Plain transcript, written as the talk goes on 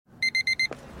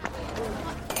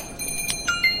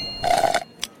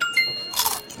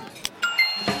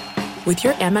With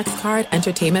your Amex card,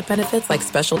 entertainment benefits like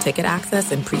special ticket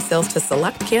access and pre-sales to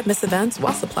select can't-miss events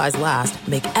while supplies last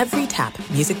make every tap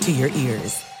music to your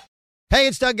ears. Hey,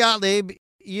 it's Doug Gottlieb.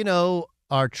 You know,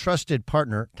 our trusted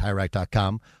partner,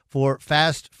 TireRack.com, for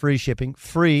fast, free shipping,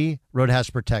 free road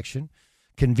hazard protection,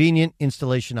 convenient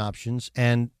installation options,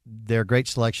 and their great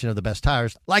selection of the best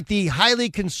tires, like the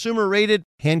highly consumer-rated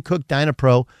hand-cooked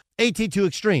Dynapro AT2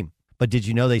 Extreme. But did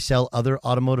you know they sell other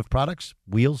automotive products?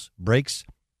 Wheels, brakes,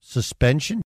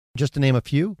 suspension, just to name a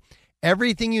few.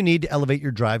 Everything you need to elevate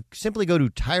your drive. Simply go to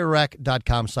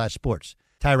TireRack.com/sports.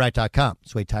 TireRack.com.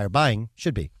 It's the way tire buying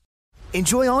should be.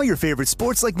 Enjoy all your favorite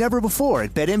sports like never before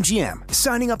at BetMGM.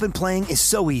 Signing up and playing is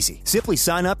so easy. Simply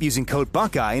sign up using code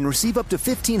Buckeye and receive up to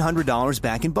 $1,500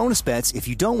 back in bonus bets if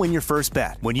you don't win your first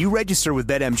bet. When you register with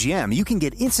BetMGM, you can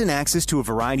get instant access to a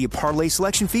variety of parlay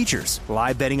selection features,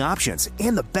 live betting options,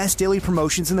 and the best daily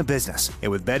promotions in the business.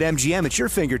 And with BetMGM at your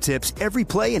fingertips, every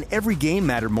play and every game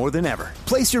matter more than ever.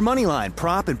 Place your moneyline,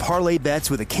 prop, and parlay bets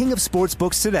with the king of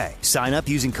sportsbooks today. Sign up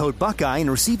using code Buckeye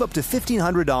and receive up to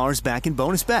 $1,500 back in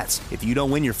bonus bets if you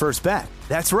don't win your first bet.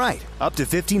 That's right, up to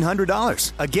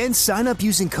 $1,500. Again, sign up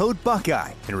using code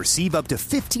Buckeye and receive up to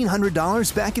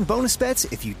 $1,500 back in bonus bets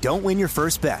if you don't win your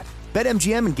first bet.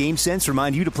 BetMGM and GameSense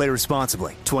remind you to play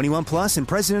responsibly. 21 plus and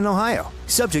present in Ohio.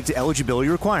 Subject to eligibility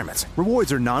requirements.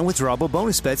 Rewards are non-withdrawable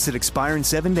bonus bets that expire in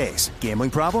 7 days. Gambling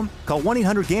problem? Call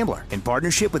 1-800-GAMBLER in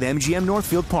partnership with MGM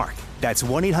Northfield Park. That's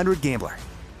 1-800-GAMBLER.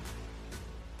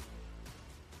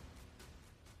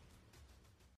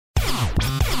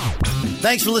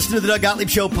 Thanks for listening to the Doug Gottlieb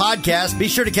Show podcast. Be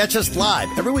sure to catch us live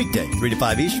every weekday, 3 to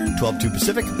 5 Eastern, 12 to 2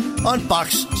 Pacific, on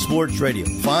Fox Sports Radio.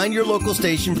 Find your local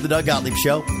station for the Doug Gottlieb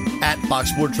Show at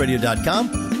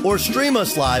foxsportsradio.com or stream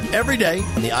us live every day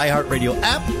on the iHeartRadio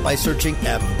app by searching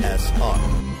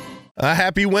FSR. A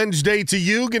happy Wednesday to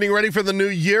you. Getting ready for the new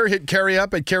year. Hit Kerry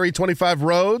up at Kerry 25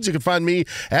 Rhodes. You can find me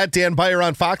at Dan Beyer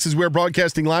on Fox as we're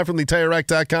broadcasting live from the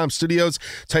TireRack.com studios.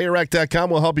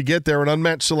 TireRack.com will help you get there. An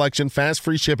unmatched selection, fast,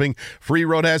 free shipping, free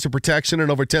road hazard protection,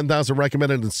 and over 10,000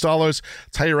 recommended installers.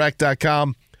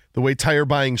 TireRack.com, the way tire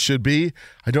buying should be.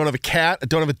 I don't have a cat. I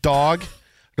don't have a dog.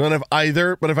 I don't have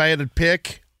either. But if I had to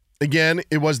pick, again,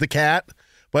 it was the cat.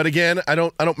 But again, I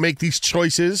don't make these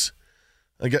choices.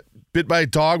 I got bit by a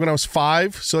dog when I was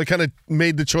 5, so it kind of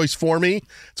made the choice for me.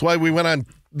 That's why we went on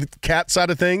the cat side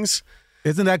of things.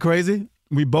 Isn't that crazy?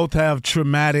 We both have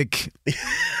traumatic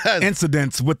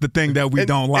incidents with the thing that we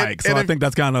don't like. So I think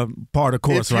that's kind of part of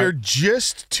course, right? If you're right?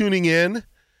 just tuning in,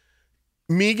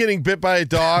 me getting bit by a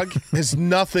dog is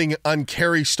nothing on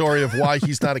Kerry's story of why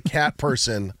he's not a cat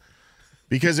person.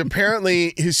 Because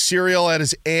apparently his cereal at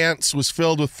his aunt's was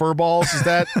filled with fur balls. Is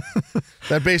that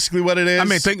basically what it is? I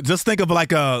mean, think of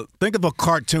a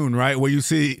cartoon, right? Where you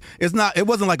see it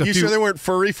wasn't like You sure they weren't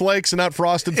furry flakes and not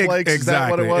frosted flakes? Exactly. Is that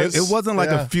what it was? It wasn't like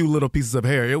a few little pieces of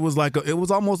hair. It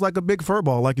was almost like a big fur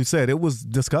ball, like you said. It was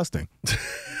disgusting.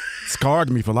 Scarred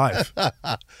me for life.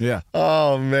 Yeah.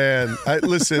 Oh man. I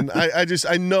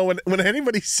know when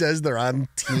anybody says they're on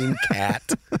Team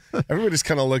Cat, everybody just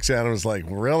kind of looks at him and is like,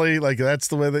 really? Like that's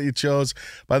the way that you chose?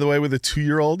 By the way, with a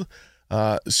 2-year-old,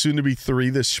 soon to be 3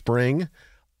 this spring,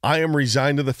 I am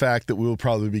resigned to the fact that we will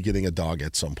probably be getting a dog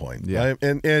at some point. Yeah.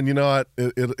 Right? And you know what?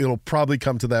 It'll probably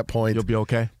come to that point. You'll be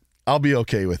okay? I'll be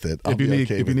okay with it. If you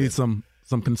need some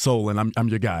consoling, I'm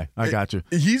your guy. I got you.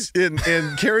 He's and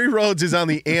Kerry Rhodes is on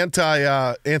the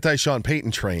anti Sean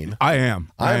Payton train. I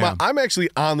am. I'm actually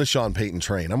on the Sean Payton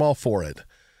train. I'm all for it.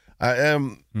 I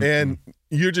am, and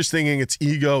you're just thinking it's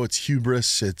ego, it's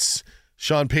hubris, it's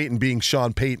Sean Payton being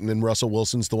Sean Payton, and Russell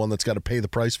Wilson's the one that's got to pay the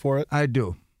price for it. I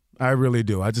do. I really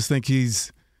do. I just think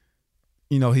he's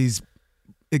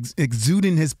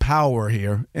exuding his power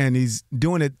here, and he's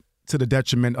doing it to the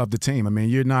detriment of the team. I mean,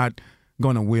 you're not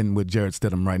going to win with Jarrett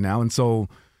Stidham right now. And so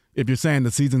if you're saying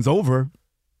the season's over,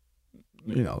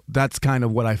 that's kind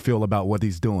of what I feel about what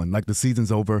he's doing. Like the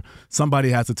season's over. Somebody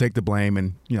has to take the blame,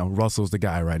 and, Russell's the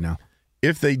guy right now.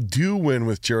 If they do win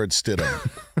with Jarrett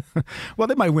Stidham. Well,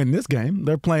 they might win this game.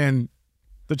 They're playing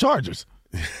the Chargers.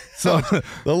 So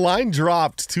the line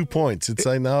dropped 2 points. It's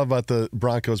now about the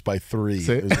Broncos by 3.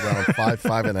 It was around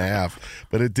 5.5.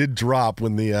 But it did drop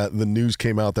when the news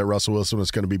came out that Russell Wilson was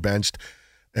going to be benched.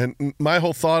 And my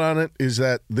whole thought on it is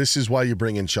that this is why you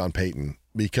bring in Sean Payton,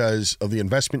 because of the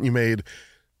investment you made.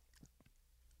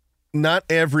 Not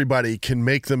everybody can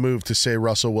make the move to say,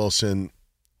 Russell Wilson,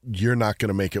 you're not going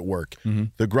to make it work. Mm-hmm.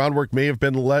 The groundwork may have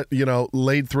been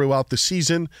laid throughout the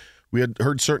season. We had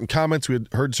heard certain comments. We had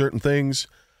heard certain things.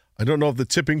 I don't know if the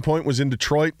tipping point was in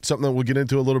Detroit, something that we'll get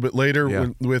into a little bit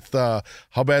later with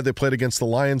how bad they played against the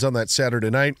Lions on that Saturday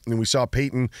night. And we saw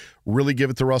Peyton really give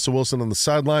it to Russell Wilson on the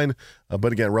sideline.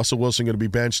 But again, Russell Wilson going to be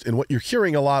benched. And what you're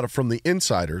hearing a lot from the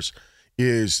insiders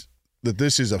is that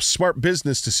this is a smart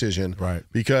business decision, right?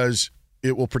 Because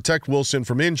it will protect Wilson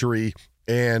from injury,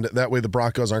 and that way the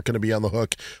Broncos aren't going to be on the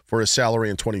hook for his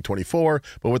salary in 2024.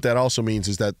 But what that also means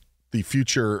is that the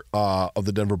future of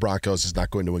the Denver Broncos is not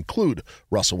going to include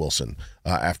Russell Wilson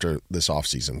after this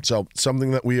offseason. So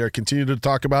something that we are continuing to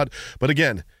talk about. But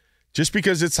again, just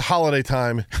because it's the holiday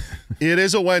time, it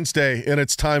is a Wednesday, and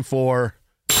it's time for...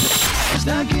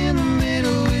 Stuck in the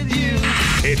middle with you.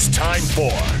 It's time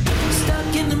for...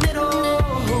 Stuck in the middle.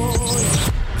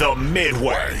 The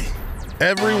Midway.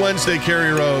 Every Wednesday,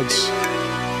 Kerry Rhodes,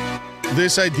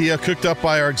 this idea cooked up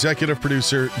by our executive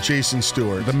producer, Jason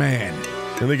Stewart. The man.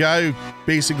 And the guy who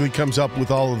basically comes up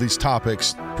with all of these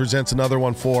topics presents another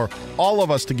one for all of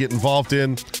us to get involved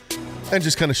in and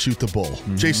just kind of shoot the bull.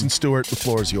 Mm-hmm. Jason Stewart, the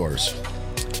floor is yours.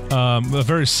 A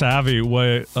very savvy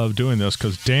way of doing this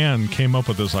because Dan came up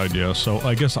with this idea. So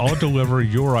I guess I'll deliver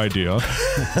your idea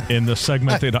in the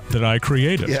segment that I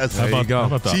created. Yes, how about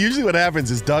that? So usually what happens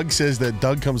is Doug says that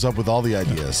Doug comes up with all the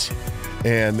ideas.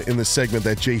 And in the segment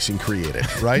that Jason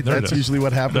created, right? That's usually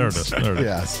what happens. There it is.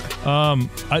 Yes.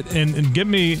 And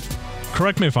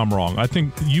correct me if I'm wrong. I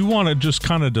think you want to just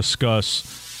kind of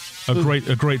discuss a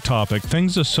great topic,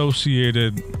 things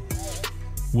associated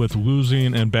with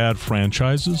losing and bad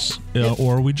franchises,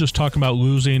 or are we just talking about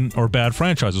losing or bad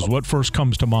franchises? What first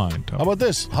comes to mind? How about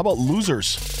this? How about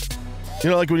losers?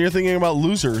 Like when you're thinking about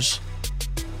losers,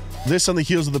 this on the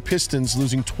heels of the Pistons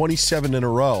losing 27 in a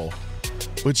row.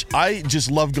 Which I just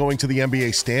love going to the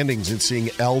NBA standings and seeing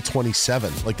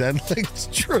L27. Like that, it's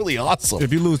truly awesome.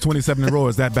 If you lose 27 in a row,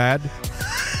 is that bad?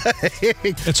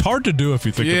 It's hard to do if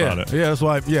you think about it. Yeah, that's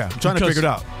why. I'm trying to figure it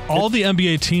out. All the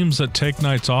NBA teams that take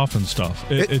nights off and stuff,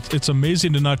 it's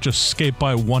amazing to not just skate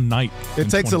by one night.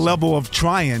 It takes a level of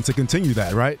trying to continue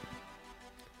that, right?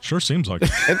 Sure seems like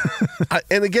it.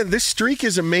 And again, this streak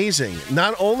is amazing.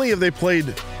 Not only have they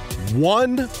played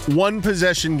one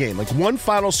possession game, like one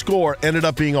final score ended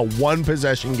up being a one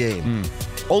possession game.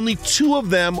 Only 2 of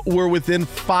them were within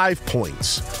 5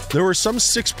 points. There were some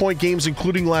 6-point games,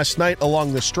 including last night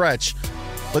along the stretch,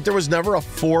 but there was never a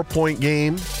 4-point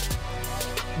game.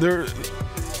 There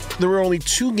were only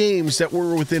 2 games that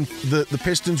were within the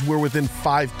Pistons were within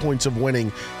 5 points of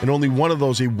winning, and only one of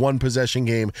those a one possession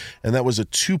game, and that was a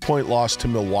 2-point loss to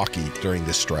Milwaukee during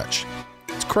this stretch.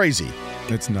 It's crazy.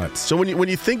 It's nuts. So when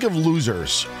you think of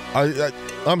losers,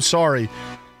 I'm sorry,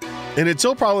 and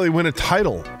it'll probably win a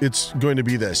title. It's going to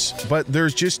be this, but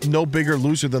there's just no bigger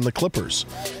loser than the Clippers.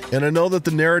 And I know that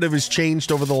the narrative has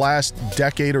changed over the last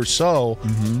decade or so,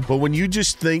 but when you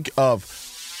just think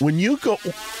of when you go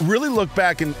really look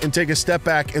back and take a step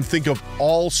back and think of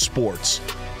all sports,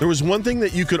 there was one thing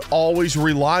that you could always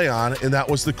rely on, and that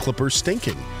was the Clippers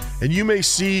stinking. And you may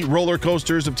see roller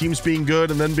coasters of teams being good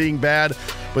and then being bad,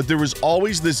 but there was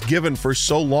always this given for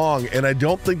so long, and I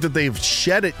don't think that they've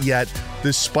shed it yet,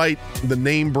 despite the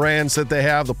name brands that they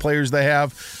have, the players they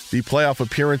have, the playoff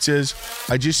appearances.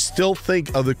 I just still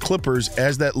think of the Clippers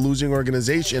as that losing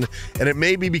organization, and it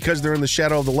may be because they're in the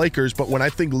shadow of the Lakers, but when I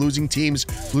think losing teams,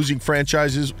 losing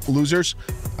franchises, losers,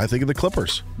 I think of the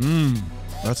Clippers.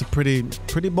 That's a pretty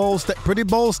bold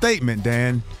statement,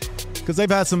 Dan. Because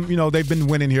they've had some, they've been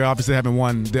winning here. Obviously, they haven't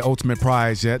won the ultimate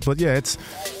prize yet. But yeah,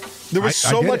 there was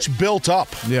so much built up.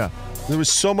 Yeah, there was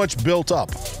so much built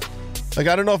up. Like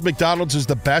I don't know if McDonald's is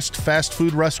the best fast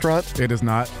food restaurant. It is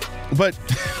not. But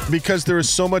because there is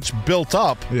so much built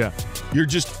up, yeah, you're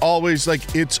just always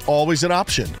like it's always an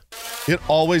option. It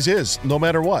always is, no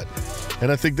matter what.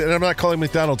 And I think that, and I'm not calling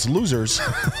McDonald's losers.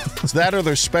 It's that or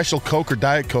their special Coke or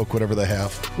Diet Coke, whatever they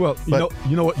have. Well,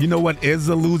 you know what is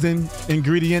a losing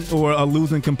ingredient or a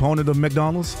losing component of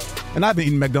McDonald's? And I've been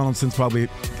eating McDonald's since probably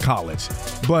college.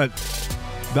 But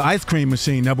the ice cream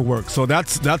machine never works, so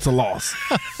that's a loss.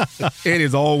 It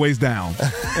is always down,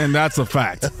 and that's a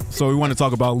fact. So we want to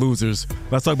talk about losers.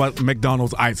 Let's talk about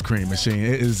McDonald's ice cream machine.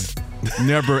 It is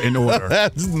never in order.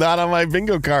 That's not on my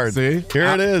bingo card. See? Here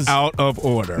it is. Out of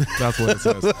order. That's what it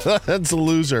says. That's a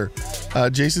loser.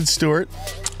 Jason Stewart.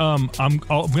 I'm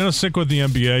going to stick with the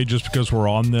NBA just because we're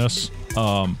on this.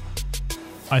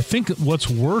 I think what's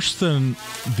worse than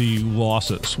the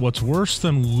losses, what's worse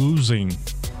than losing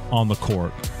on the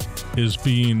court is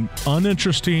being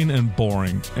uninteresting and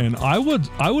boring. And I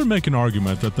would make an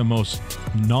argument that the most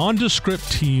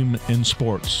nondescript team in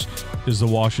sports is the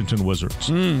Washington Wizards.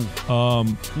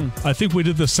 I think we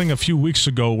did this thing a few weeks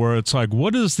ago where it's like,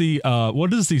 what is the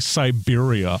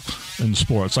Siberia in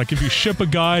sports? Like if you ship a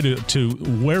guy to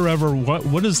wherever,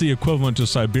 what is the equivalent to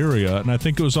Siberia? And I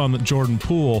think it was on the Jordan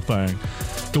Poole thing.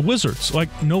 The Wizards, like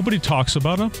nobody talks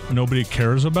about them, nobody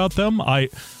cares about them.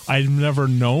 I've never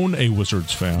known a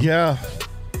Wizards fan. Yeah.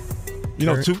 You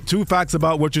know, two facts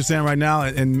about what you're saying right now,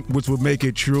 and which would make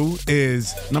it true,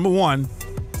 is number one,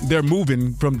 they're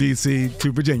moving from D.C.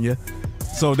 to Virginia,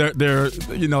 so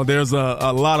there's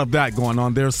a lot of that going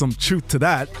on. There's some truth to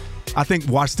that. I think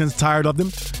Washington's tired of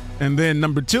them, and then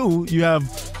number two, you have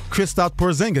Kristaps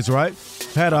Porzingis, right?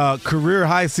 Had a career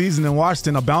high season in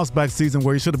Washington, a bounce back season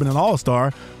where he should have been an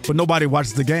all-star, but nobody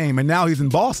watches the game. And now he's in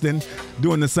Boston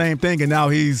doing the same thing, and now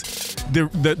he's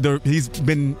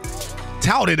been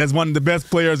touted as one of the best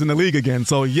players in the league again.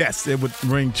 So yes, it would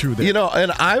ring true there. You know,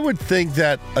 and I would think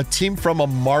that a team from a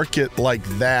market like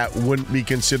that wouldn't be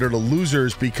considered a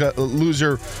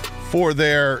loser for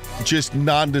their just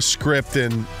nondescript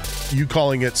and you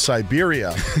calling it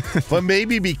Siberia. But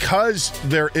maybe because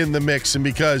they're in the mix and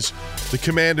because the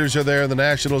Commanders are there, the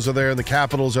Nationals are there, and the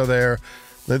Capitals are there,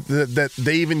 that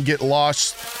they even get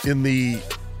lost in the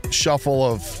shuffle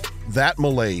of that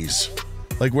malaise.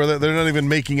 Like where they're not even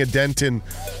making a dent in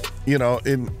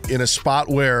a spot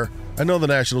where I know the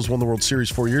Nationals won the World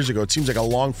Series 4 years ago. It seems like a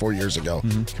long 4 years ago.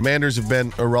 Mm-hmm. Commanders have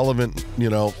been irrelevant,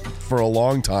 for a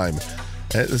long time.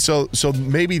 So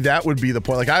maybe that would be the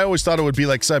point. Like I always thought it would be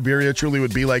like Siberia truly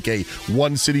would be like a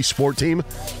one city sport team,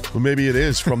 but maybe it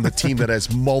is from the team that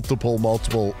has multiple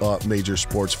major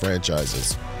sports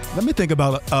franchises. Let me think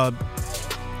about a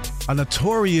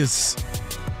notorious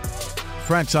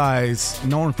franchise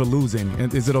known for losing.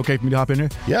 Is it okay for me to hop in here?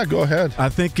 Yeah, go ahead. I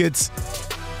think you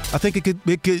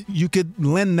could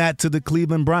lend that to the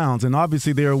Cleveland Browns, and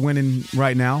obviously they're winning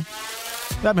right now.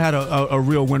 They haven't had a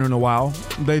real winner in a while.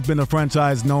 They've been a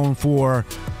franchise known for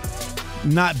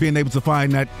not being able to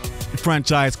find that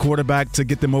franchise quarterback to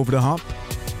get them over the hump.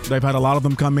 They've had a lot of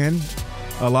them come in,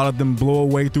 a lot of them blow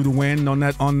away through the wind on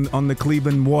the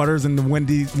Cleveland waters and the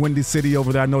windy city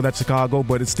over there. I know that's Chicago,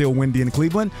 but it's still windy in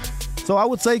Cleveland. So I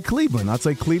would say Cleveland. I'd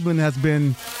say Cleveland has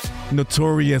been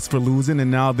notorious for losing,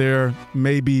 and now they're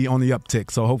maybe on the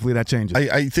uptick. So hopefully that changes.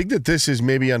 I think that this is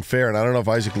maybe unfair, and I don't know if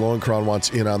Isaac Lowenkron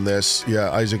wants in on this. Yeah,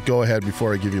 Isaac, go ahead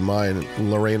before I give you mine.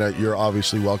 Lorena, you're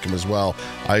obviously welcome as well.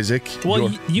 Isaac,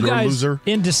 you guys, loser.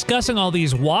 In discussing all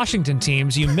these Washington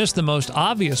teams, you missed the most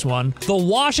obvious one, the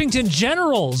Washington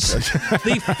Generals,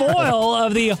 the foil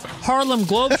of the Harlem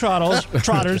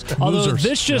Globetrotters. Although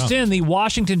this just in, the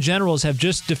Washington Generals have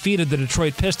just defeated the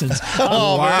Detroit Pistons.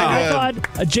 Wow. I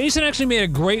thought Jason actually made a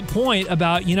great point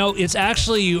about, it's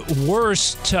actually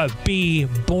worse to be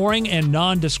boring and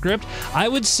nondescript. I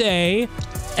would say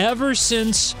ever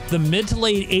since the mid to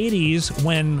late 80s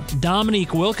when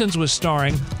Dominique Wilkins was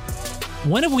starring,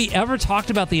 when have we ever talked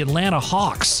about the Atlanta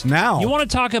Hawks? Now. You want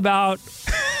to talk about...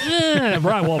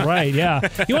 right, yeah.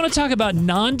 You want to talk about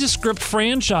nondescript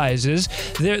franchises.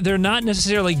 They're not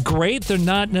necessarily great. They're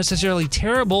not necessarily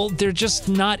terrible. They're just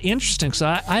not interesting. So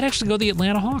I'd actually go the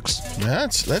Atlanta Hawks.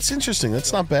 That's interesting.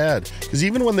 That's not bad. Because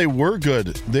even when they were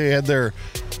good, they had their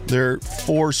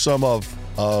foursome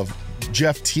of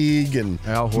Jeff Teague and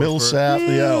Millsap.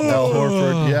 Yeah, Al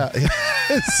Horford. Yeah.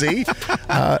 See?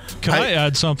 Can I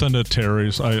add something to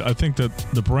Terry's? I think that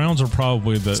the Browns are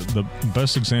probably the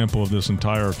best example of this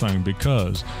entire thing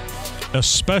because,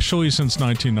 especially since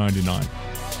 1999,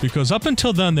 because up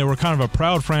until then they were kind of a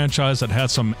proud franchise that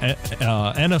had some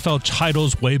NFL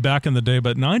titles way back in the day,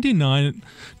 but 99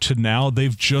 to now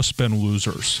they've just been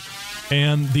losers.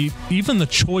 And even the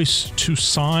choice to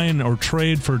sign or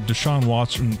trade for Deshaun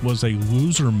Watson was a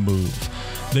loser move.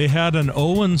 They had an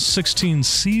 0-16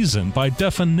 season. By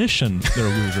definition, they're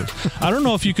losers. I don't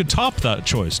know if you could top that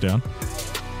choice, Dan.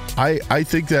 I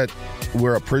think that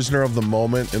we're a prisoner of the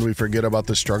moment and we forget about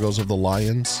the struggles of the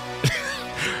Lions.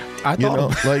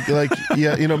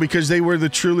 Because they were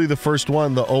truly the first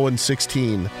one, the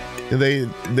 0-16. They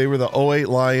were the 08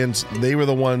 Lions. They were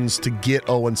the ones to get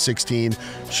 0-16.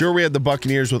 Sure, we had the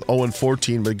Buccaneers with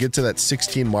 0-14, but get to that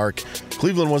 16 mark.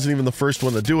 Cleveland wasn't even the first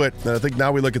one to do it. And I think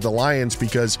now we look at the Lions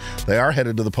because they are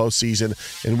headed to the postseason,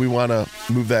 and we want to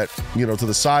move that to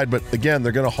the side. But again,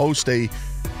 they're going to host a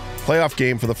playoff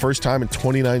game for the first time in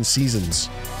 29 seasons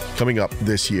coming up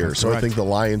this year. So I think the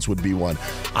Lions would be one.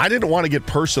 I didn't want to get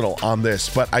personal on this,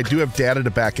 but I do have data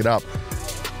to back it up.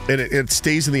 And it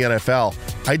stays in the NFL.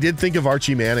 I did think of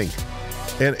Archie Manning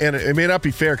And it may not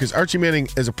be fair because Archie Manning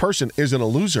as a person isn't a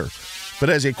loser. But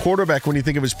as a quarterback, when you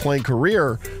think of his playing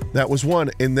career, that was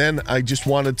one. And then I just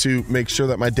wanted to make sure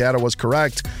that my data was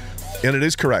correct. And it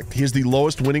is correct. He has the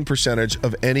lowest winning percentage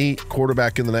of any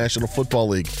quarterback in the National Football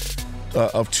League.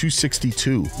 Of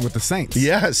 262 with the Saints.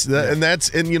 Yes,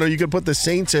 and you could put the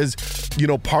Saints as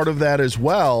part of that as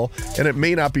well. And it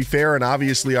may not be fair. And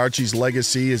obviously Archie's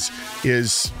legacy is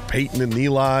Peyton and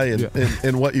Eli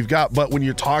and what you've got. But when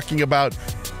you're talking about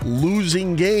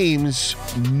losing games,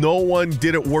 no one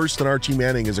did it worse than Archie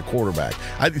Manning as a quarterback.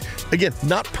 Again,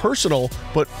 not personal,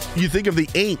 but you think of the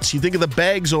Aints, you think of the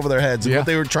bags over their heads and what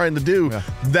they were trying to do. Yeah.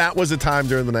 That was a time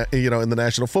during the in the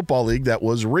National Football League that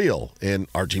was real, and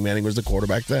Archie Manning was the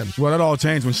quarterback then. Well, that all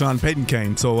changed when Sean Payton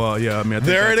came. So I think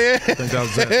there it is. I think that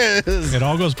was it. It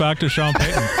all goes back to Sean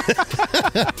Payton.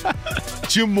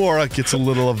 Jim Mora gets a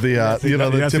little of the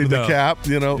the tip of the cap,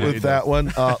 with that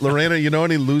one. Lorena,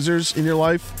 any losers in your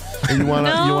life? You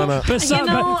wanna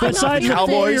besides the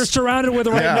four you're surrounded with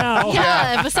right now.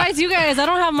 Yeah, besides you guys, I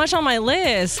don't have much on my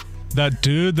list. That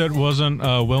dude that wasn't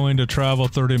willing to travel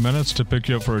 30 minutes to pick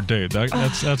you up for a date,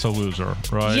 that's a loser,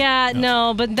 right? Yeah,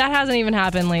 no, but that hasn't even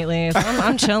happened lately. So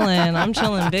I'm chilling. I'm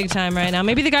chilling big time right now.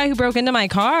 Maybe the guy who broke into my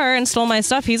car and stole my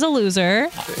stuff, he's a loser.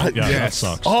 That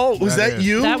sucks. Oh, was that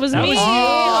you? That was me.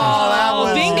 That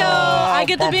was bingo. I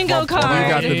get the bingo card. You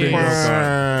got the bingo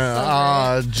card.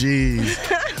 Oh,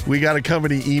 jeez. We got a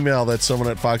company email that someone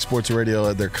at Fox Sports Radio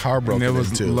had their car broken into. And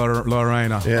it was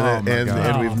Lorena.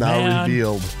 And we've now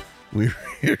revealed. We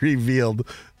revealed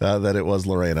that it was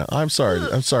Lorena. I'm sorry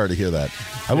to hear that.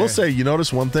 I will say, you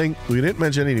notice one thing? We didn't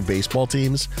mention any baseball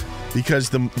teams because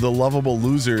the lovable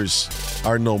losers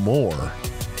are no more.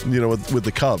 With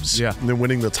the Cubs. Yeah. And they're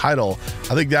winning the title.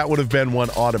 I think that would have been one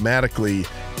automatically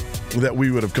that we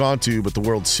would have gone to, but the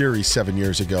World Series 7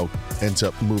 years ago ends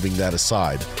up moving that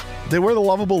aside. They were the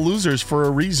lovable losers for a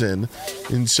reason.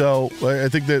 And so I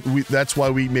think that's why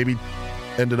we maybe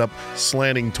ended up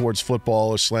slanting towards football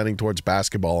or slanting towards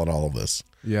basketball and all of this.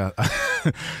 Yeah.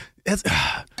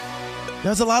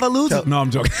 There's a lot of losers. No,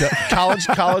 I'm joking.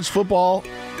 College football,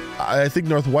 I think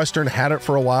Northwestern had it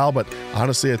for a while, but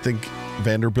honestly, I think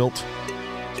Vanderbilt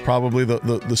is probably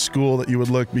the school that you would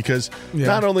look because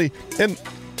not only – and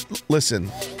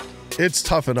listen, it's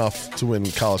tough enough to win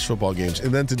college football games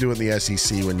and then to do it in the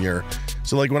SEC when you're –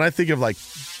 so like when I think of like –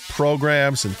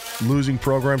 programs and losing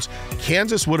programs,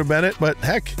 Kansas would have been it, but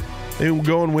heck, they will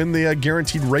go and win the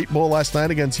Guaranteed Rate Bowl last night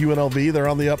against UNLV. They're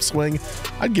on the upswing.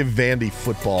 I'd give Vandy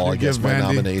football, I guess, my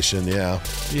nomination. Yeah,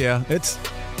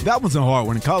 that was a hard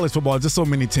one. In college football, just so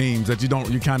many teams that you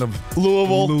kind of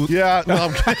Louisville. Yeah, no,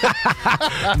 I'm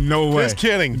kidding. No way. Just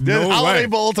kidding. No Holiday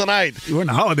Bowl tonight. We're in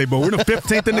the Holiday Bowl. We're the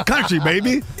 15th in the country,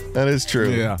 baby. That is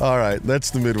true. Yeah. All right, that's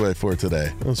the Midway for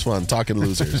today. It was fun talking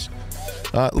losers.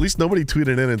 At least nobody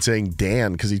tweeted in and saying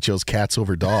Dan because he chose cats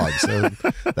over dogs. So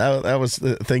that was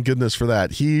thank goodness for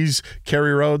that. He's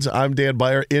Kerry Rhodes. I'm Dan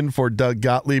Beyer in for Doug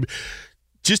Gottlieb.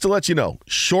 Just to let you know,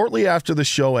 shortly after the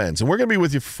show ends, and we're going to be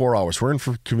with you for 4 hours. We're in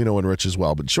for Covino and Rich as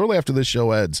well. But shortly after this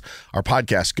show ends, our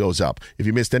podcast goes up. If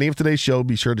you missed any of today's show,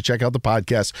 be sure to check out the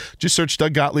podcast. Just search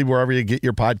Doug Gottlieb wherever you get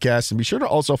your podcasts. And be sure to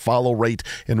also follow, rate,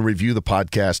 and review the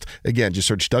podcast. Again, just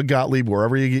search Doug Gottlieb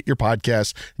wherever you get your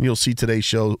podcasts. And you'll see today's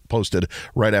show posted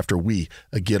right after we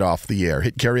get off the air.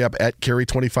 Hit Kerry up at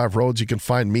Kerry25 Rhodes. You can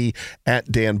find me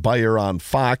at Dan Beyer on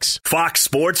Fox. Fox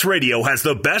Sports Radio has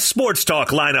the best sports talk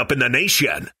lineup in the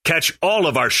nation. Catch all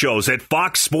of our shows at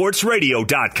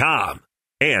foxsportsradio.com.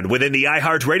 And within the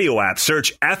iHeartRadio app,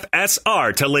 search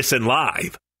FSR to listen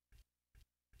live.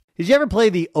 Did you ever play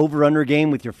the over-under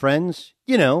game with your friends?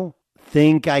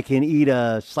 Think I can eat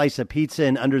a slice of pizza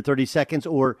in under 30 seconds,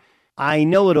 or I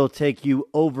know it'll take you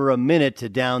over a minute to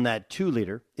down that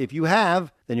 2-liter. If you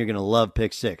have, then you're going to love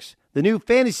Pick 6, the new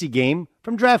fantasy game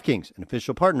from DraftKings, an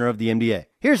official partner of the NBA.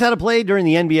 Here's how to play during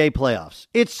the NBA playoffs.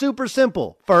 It's super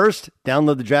simple. First,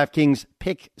 download the DraftKings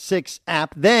Pick 6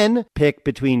 app, then pick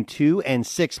between 2 and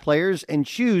 6 players and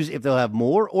choose if they'll have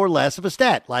more or less of a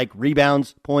stat, like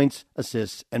rebounds, points,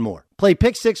 assists, and more. Play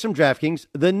Pick 6 from DraftKings,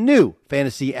 the new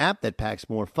fantasy app that packs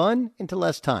more fun into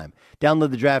less time.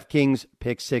 Download the DraftKings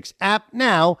Pick 6 app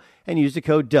now and use the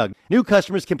code Doug. New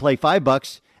customers can play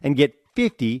 $5 and get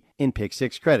 50 in Pick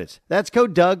 6 credits. That's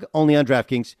code Doug, only on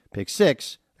DraftKings. Pick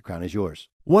 6, the crown is yours.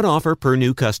 One offer per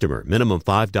new customer. Minimum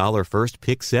 $5 first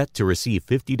pick set to receive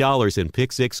 $50 in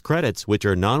Pick 6 credits, which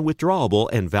are non-withdrawable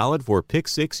and valid for Pick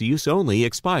 6 use only.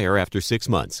 Expire after 6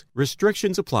 months.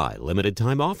 Restrictions apply. Limited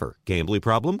time offer. Gambling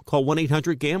problem? Call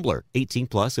 1-800-GAMBLER. 18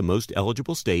 plus in most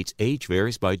eligible states. Age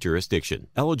varies by jurisdiction.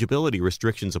 Eligibility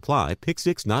restrictions apply. Pick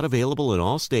 6 not available in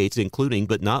all states, including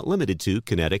but not limited to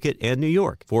Connecticut and New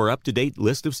York. For up-to-date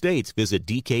list of states, visit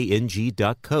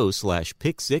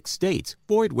dkng.co/pick6states.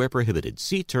 Void where prohibited.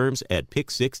 See terms at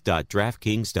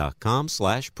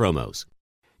pick6.draftkings.com/promos.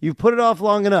 You've put it off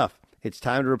long enough. It's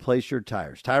time to replace your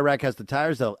tires. Tire Rack has the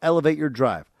tires that'll elevate your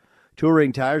drive.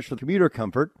 Touring tires for commuter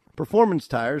comfort, performance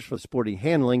tires for sporty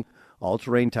handling,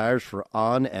 all-terrain tires for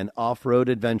on- and off-road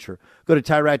adventure. Go to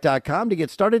TireRack.com to get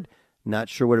started. Not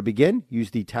sure where to begin?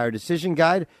 Use the Tire Decision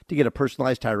Guide to get a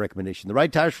personalized tire recommendation. The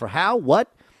right tires for how,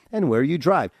 what, and where you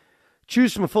drive.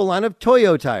 Choose from a full line of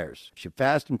Toyo tires. Ship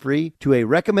fast and free to a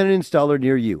recommended installer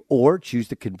near you. Or choose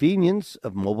the convenience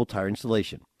of mobile tire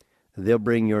installation. They'll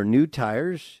bring your new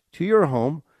tires to your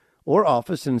home or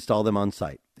office and install them on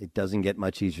site. It doesn't get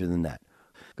much easier than that.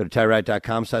 Go to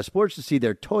TireRack.com/sports to see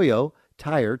their Toyo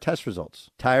tire test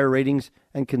results, tire ratings,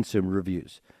 and consumer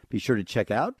reviews. Be sure to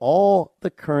check out all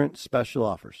the current special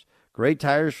offers. Great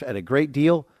tires at a great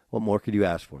deal. What more could you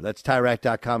ask for? That's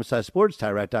TireRack.com/sports,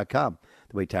 TireRack.com.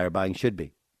 The way tire buying should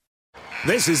be.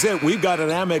 This is it. We've got an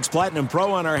Amex Platinum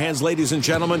Pro on our hands, ladies and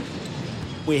gentlemen.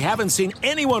 We haven't seen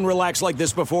anyone relax like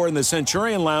this before in the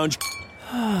Centurion Lounge.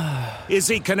 Is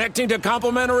he connecting to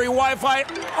complimentary Wi-Fi?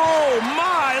 Oh,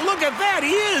 my. Look at that.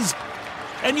 He is.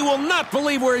 And you will not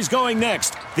believe where he's going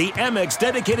next. The Amex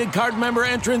dedicated card member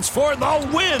entrance for the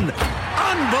win.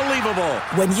 Unbelievable.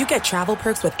 When you get travel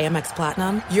perks with Amex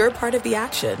Platinum, you're part of the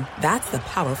action. That's the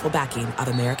powerful backing of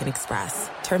American Express.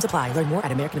 Terms apply. Learn more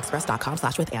at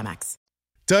americanexpress.com/withAmex.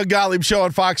 Doug Gottlieb Show on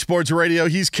Fox Sports Radio.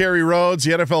 He's Kerry Rhodes,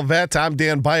 the NFL vet. I'm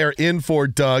Dan Beyer in for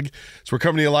Doug. So we're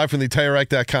coming to you live from the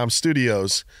TireRack.com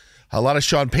studios. A lot of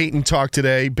Sean Payton talk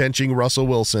today, benching Russell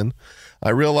Wilson. I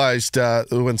realized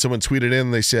when someone tweeted in,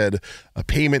 they said a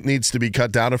payment needs to be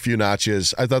cut down a few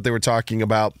notches. I thought they were talking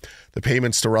about the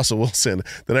payments to Russell Wilson.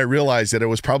 Then I realized that it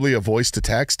was probably a voice to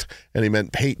text, and he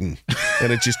meant Payton.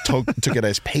 And it just took it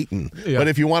as Payton. Yeah. But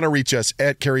if you want to reach us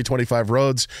at Kerry25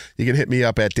 Rhodes, you can hit me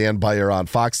up at Dan Beyer on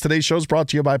Fox. Today's show is brought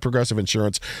to you by Progressive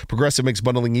Insurance. Progressive makes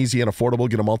bundling easy and affordable.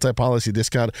 Get a multi-policy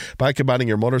discount by combining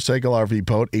your motorcycle, RV,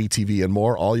 boat, ATV, and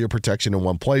more. All your protection in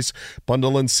one place.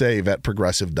 Bundle and save at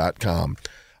Progressive.com.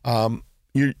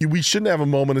 We shouldn't have a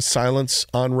moment of silence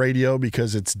on radio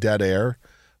because it's dead air,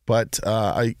 but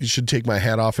I should take my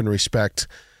hat off and respect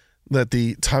that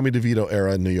the Tommy DeVito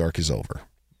era in New York is over.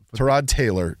 Tyrod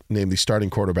Taylor named the starting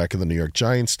quarterback of the New York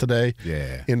Giants today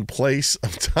in place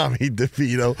of Tommy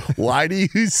DeVito. Why do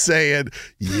you say it?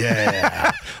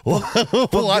 Yeah.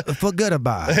 Forget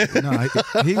about it. No,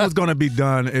 he was going to be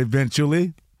done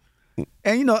eventually.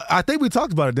 And, I think we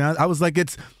talked about it, Dan. I was like,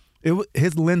 his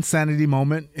Linsanity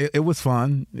moment. It was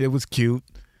fun. It was cute.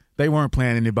 They weren't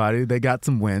playing anybody. They got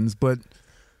some wins. But,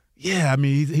 yeah, I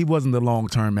mean, he wasn't the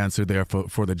long-term answer there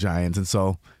for the Giants. And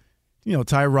so,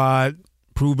 Tyrod,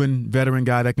 proven veteran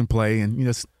guy that can play,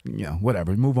 and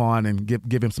whatever, move on and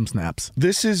give him some snaps.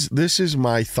 This is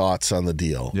my thoughts on the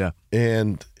deal. Yeah,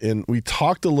 and we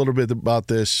talked a little bit about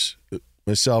this.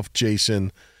 Myself,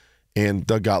 Jason, and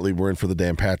Doug Gottlieb were in for the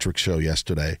Dan Patrick Show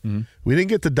yesterday. Mm-hmm. We didn't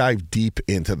get to dive deep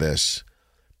into this,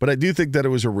 but I do think that it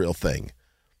was a real thing.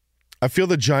 I feel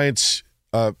the Giants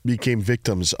became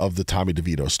victims of the Tommy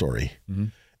DeVito story,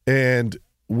 and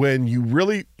when you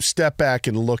really step back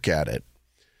and look at it.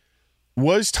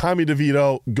 Was Tommy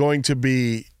DeVito going to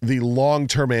be the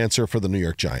long-term answer for the New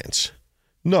York Giants?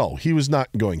 No, he was not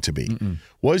going to be.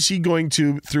 Was he going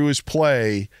to, through his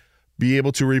play, be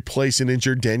able to replace an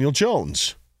injured Daniel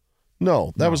Jones?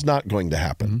 No, that was not going to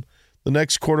happen. The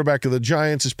next quarterback of the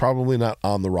Giants is probably not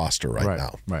on the roster right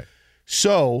now. Right.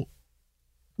 So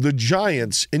the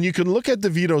Giants, and you can look at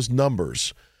DeVito's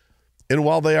numbers, and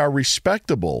while they are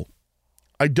respectable,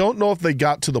 I don't know if they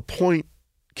got to the point,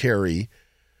 Kerry,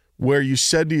 where you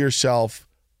said to yourself,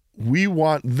 we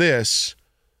want this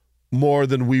more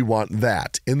than we want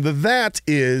that. And that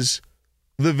is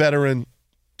the veteran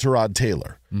Tyrod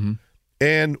Taylor.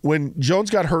 And when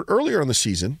Jones got hurt earlier in the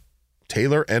season,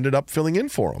 Taylor ended up filling in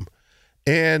for him.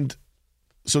 And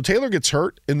so Taylor gets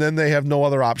hurt, and then they have no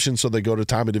other option, so they go to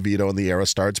Tommy DeVito, and the era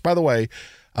starts. By the way,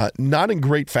 not in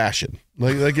great fashion.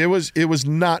 Like it was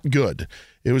not good.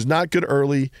 It was not good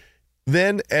early.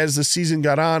 Then as the season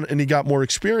got on and he got more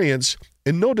experience,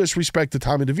 and no disrespect to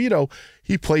Tommy DeVito,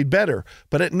 he played better.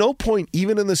 But at no point,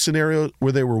 even in the scenario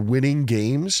where they were winning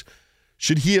games,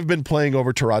 should he have been playing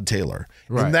over Tyrod Taylor?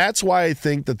 Right. And that's why I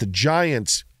think that the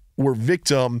Giants were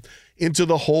victim into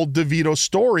the whole DeVito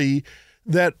story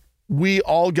that we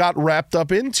all got wrapped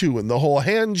up into, and the whole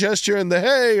hand gesture and the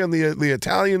hey and the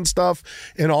Italian stuff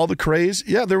and all the craze.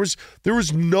 Yeah, there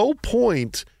was no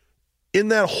point in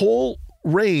that whole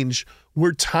range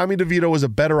where Tommy DeVito was a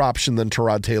better option than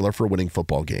Tyrod Taylor for winning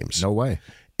football games. No way.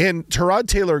 And Tyrod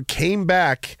Taylor came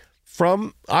back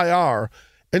from IR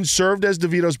and served as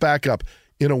DeVito's backup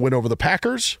in a win over the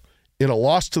Packers, in a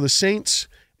loss to the Saints,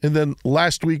 and then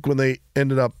last week when they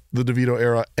ended up, the DeVito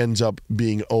era ends up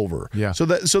being over. Yeah. So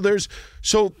that's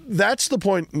the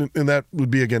point, and that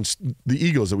would be against the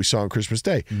Eagles that we saw on Christmas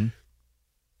Day. Mm-hmm.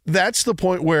 That's the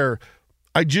point where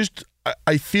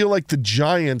I feel like the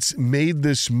Giants made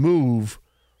this move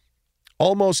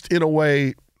almost in a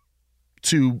way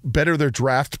to better their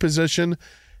draft position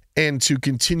and to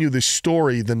continue this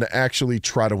story than to actually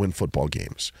try to win football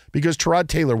games. Because Tyrod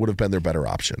Taylor would have been their better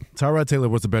option. Tyrod Taylor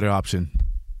was the better option,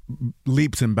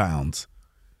 leaps and bounds.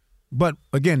 But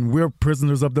again, we're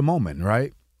prisoners of the moment,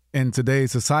 right? In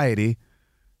today's society,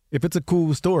 if it's a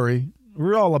cool story,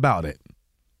 we're all about it.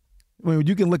 I mean,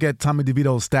 you can look at Tommy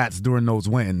DeVito's stats during those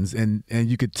wins, and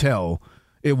you could tell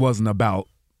it wasn't about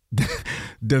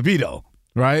DeVito,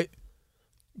 right?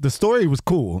 The story was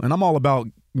cool, and I'm all about,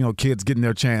 kids getting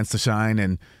their chance to shine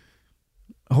and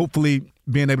hopefully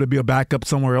being able to be a backup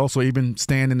somewhere else or even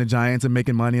staying in the Giants and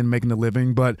making money and making a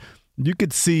living. But you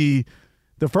could see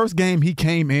the first game he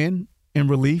came in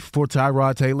relief for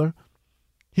Tyrod Taylor,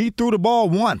 he threw the ball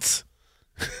once.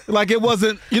 Like it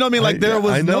wasn't, you know what I mean? Like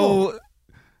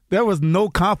there was no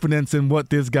confidence in what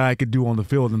this guy could do on the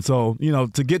field. And so,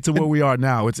 to get to where we are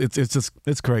now,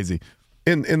 it's crazy.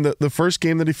 In the first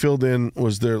game that he filled in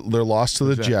was their loss to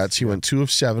the Jets. He went 2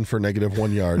 of 7 for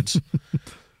 -1 yards.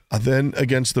 Then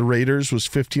against the Raiders was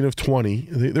 15 of 20.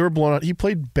 They were blown out. He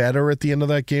played better at the end of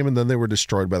that game, and then they were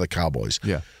destroyed by the Cowboys.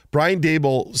 Yeah. Brian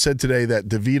Daboll said today that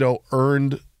DeVito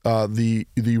earned the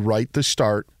right to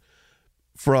start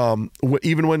from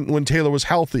even when Taylor was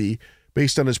healthy,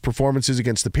 based on his performances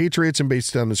against the Patriots and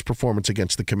based on his performance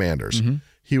against the Commanders. Mm-hmm.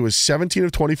 He was 17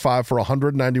 of 25 for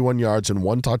 191 yards and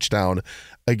 1 touchdown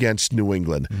against New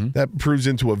England. Mm-hmm. That proves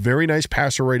into a very nice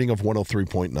passer rating of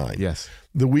 103.9. Yes.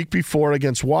 The week before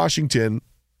against Washington,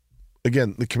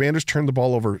 again, the Commanders turned the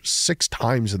ball over 6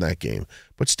 times in that game.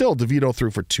 But still, DeVito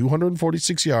threw for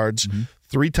 246 yards,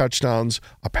 3 touchdowns,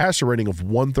 a passer rating of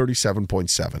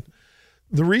 137.7.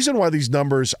 The reason why these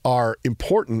numbers are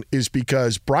important is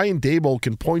because Brian Daboll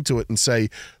can point to it and say,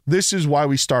 this is why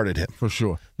we started him. For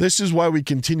sure. This is why we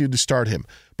continue to start him.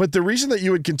 But the reason that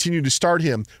you would continue to start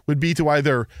him would be to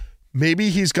either maybe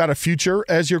he's got a future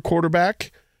as your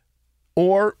quarterback,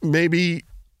 or maybe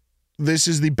this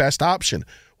is the best option.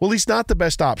 Well, he's not the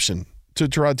best option to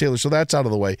Tyrod Taylor, so that's out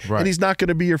of the way. Right. And he's not going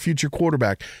to be your future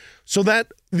quarterback. So that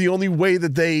the only way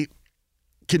that they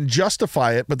can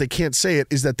justify it, but they can't say it,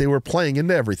 is that they were playing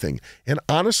into everything. And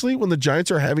honestly, when the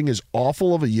Giants are having as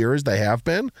awful of a year as they have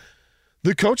been,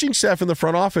 the coaching staff in the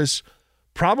front office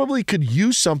probably could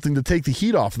use something to take the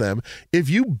heat off them. If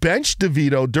you bench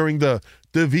DeVito during the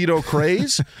DeVito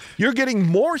craze, you're getting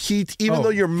more heat even though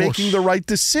you're making the right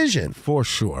decision. For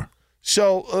sure.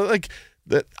 So,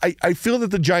 I feel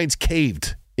that the Giants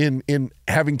caved in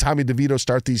having Tommy DeVito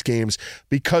start these games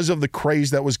because of the craze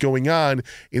that was going on,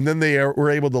 and then they were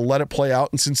able to let it play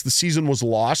out. And since the season was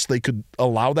lost, they could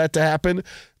allow that to happen.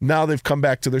 Now they've come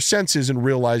back to their senses and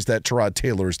realized that Tyrod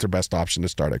Taylor is their best option to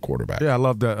start at quarterback. Yeah, I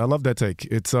love that. I love that take.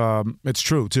 It's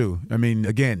true too. I mean,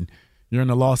 again, you're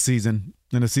in a lost season,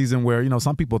 in a season where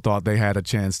some people thought they had a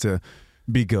chance to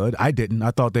be good. I didn't. I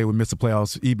thought they would miss the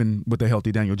playoffs even with a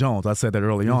healthy Daniel Jones. I said that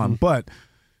early on. But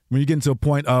when you get into a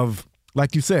point of,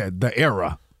 like you said, the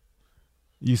era,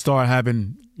 you start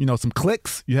having, some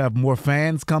clicks. You have more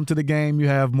fans come to the game. You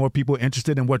have more people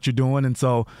interested in what you're doing. And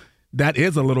so that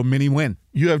is a little mini win.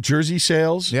 You have jersey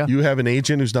sales. Yeah. You have an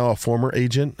agent who's now a former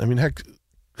agent. I mean, heck,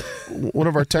 one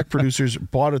of our tech producers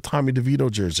bought a Tommy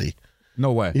DeVito jersey.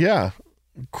 No way. Yeah.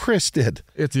 Chris did.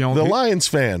 It's the only Lions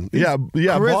fan. Yeah.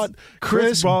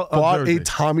 Chris bought a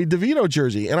Tommy DeVito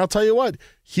jersey. And I'll tell you what,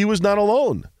 he was not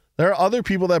alone. There are other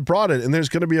people that brought it, and there's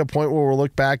going to be a point where we'll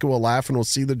look back and we'll laugh and we'll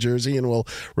see the jersey and we'll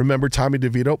remember Tommy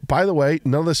DeVito. By the way,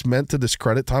 none of this meant to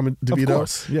discredit Tommy DeVito, of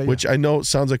course. Yeah. Which I know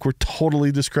sounds like we're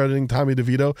totally discrediting Tommy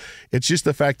DeVito. It's just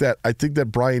the fact that I think that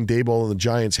Brian Daboll and the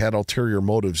Giants had ulterior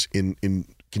motives in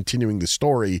continuing the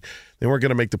story. They weren't going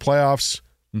to make the playoffs.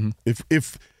 Mm-hmm.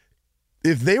 If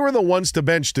if they were the ones to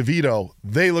bench DeVito,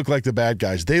 they look like the bad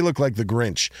guys. They look like the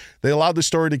Grinch. They allowed the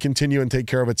story to continue and take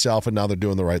care of itself, and now they're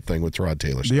doing the right thing with Rod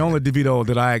Taylor. The only DeVito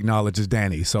that I acknowledge is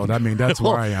Danny. So, I mean, that's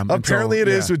where I am. Apparently it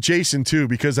is with Jason, too,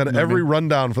 because on every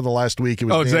rundown for the last week, it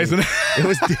was Danny. Jason. It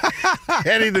was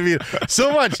Danny DeVito.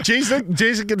 So much.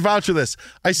 Jason can vouch for this.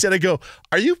 I go,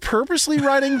 are you purposely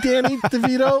writing Danny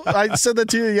DeVito? I said that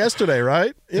to you yesterday,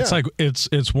 right? Yeah. It's like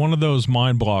it's one of those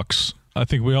mind blocks. I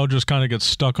think we all just kind of get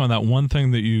stuck on that one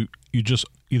thing that you just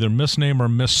either misname or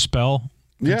misspell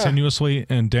continuously,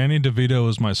 and Danny DeVito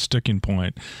is my sticking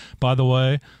point. By the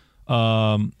way,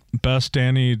 best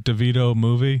Danny DeVito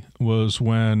movie was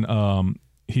when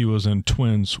he was in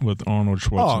Twins with Arnold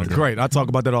Schwarzenegger. Oh, great. I talk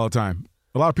about that all the time.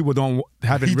 A lot of people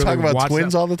haven't really talk about watched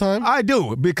Twins that. all the time? I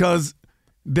do, because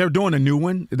they're doing a new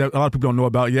one that a lot of people don't know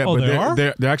about yet. Oh, but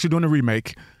they're actually doing a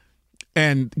remake.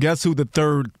 And guess who the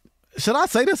third – should I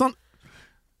say this on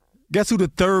 – guess who the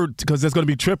third – because there's going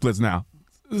to be triplets now.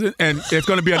 And it's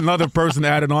going to be another person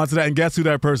added on to that. And guess who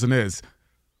that person is?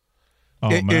 Oh,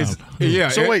 man.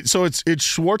 So it's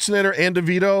Schwarzenegger and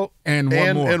DeVito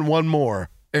and one more.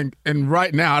 And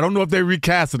right now, I don't know if they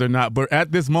recast it or not, but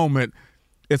at this moment,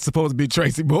 it's supposed to be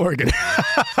Tracy Morgan.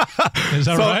 Is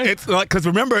that right? It's like, because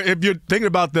remember, if you're thinking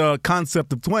about the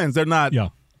concept of twins, they're not,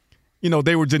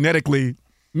 they were genetically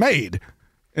made.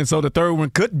 And so the third one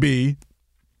could be,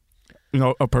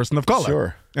 a person of color.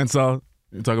 Sure. And so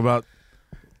you talk about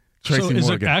Tracy Morgan.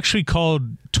 So is it actually called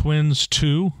Twins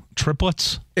 2?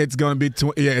 Triplets? It's going to be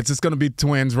it's just going to be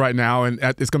twins right now, and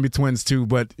it's going to be twins too.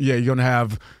 But yeah, you're going to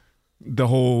have the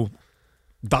whole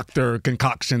doctor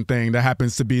concoction thing that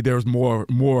happens to be there's more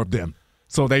of them,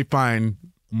 so they find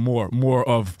more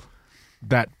of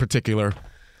that particular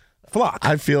flock.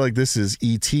 I feel like this is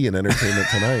E.T. in Entertainment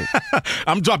Tonight.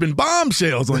 I'm dropping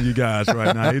bombshells on you guys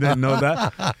right now. You didn't know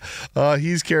that?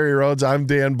 He's Kerry Rhodes. I'm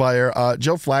Dan Beyer.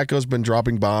 Joe Flacco's been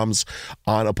dropping bombs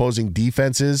on opposing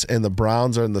defenses, and the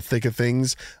Browns are in the thick of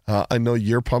things. I know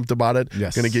you're pumped about it.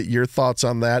 Yes. Going to get your thoughts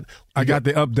on that. I got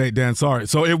the update, Dan. Sorry.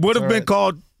 So it would have been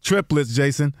called triplets,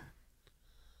 Jason.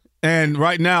 And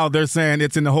right now they're saying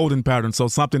it's in the holding pattern, so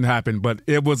something happened, but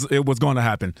it was going to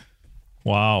happen.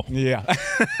 Wow. Yeah.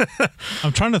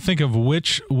 I'm trying to think of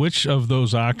which of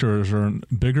those actors are in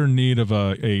bigger need of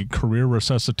a career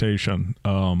resuscitation.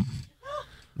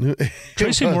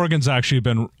 Tracy Morgan's actually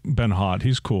been hot.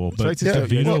 He's cool. But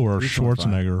DeVito or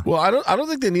Schwarzenegger? Well, I don't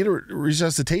think they need a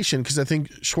resuscitation, because I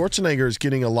think Schwarzenegger is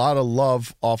getting a lot of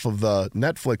love off of the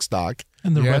Netflix doc.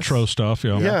 And the retro stuff,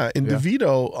 Yeah, and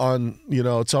DeVito on,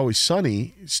 It's Always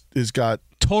Sunny has got...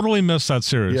 Totally missed that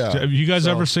series. Yeah. Have you guys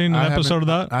ever seen an episode of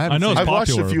that? I know it's I've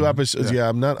popular. watched a few episodes. Yeah,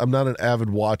 I'm not an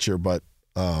avid watcher, but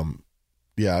I've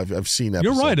seen episodes.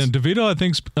 You're right, and DeVito I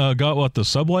think's got the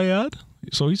Subway ad,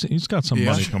 so he's got some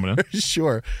money coming in.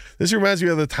 Sure. This reminds me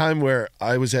of the time where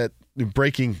I was at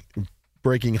breaking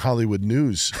Hollywood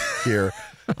news here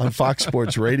on Fox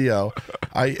Sports Radio.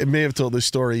 I may have told this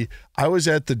story. I was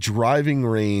at the driving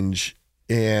range,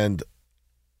 and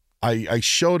I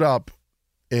showed up.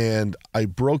 And I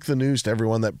broke the news to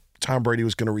everyone that Tom Brady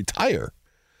was going to retire.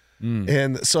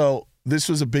 And so this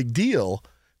was a big deal.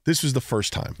 This was the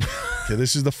first time.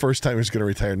 This is the first time he was going to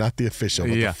retire, not the official,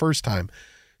 but the first time.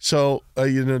 So,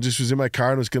 just was in my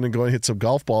car and was going to go and hit some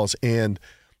golf balls. And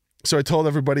so I told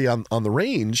everybody on the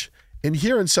range. And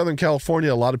here in Southern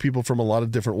California, a lot of people from a lot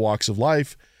of different walks of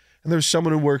life. And there's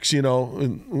someone who works,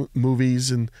 in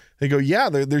movies. And they go, yeah,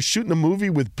 they're shooting a movie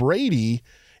with Brady.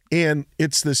 And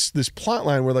it's this plot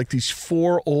line where these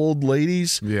four old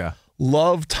ladies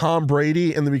love Tom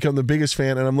Brady and they become the biggest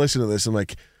fan. And I'm listening to this. I'm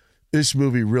like, this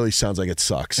movie really sounds like it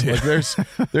sucks. Like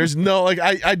there's no,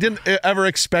 I didn't ever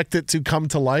expect it to come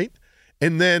to light.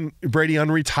 And then Brady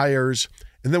unretires.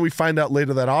 And then we find out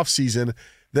later that offseason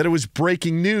that it was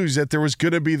breaking news that there was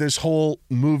going to be this whole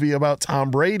movie about Tom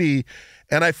Brady.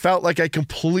 And I felt like I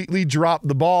completely dropped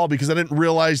the ball because I didn't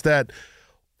realize that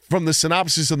from the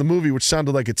synopsis of the movie, which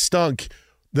sounded like it stunk,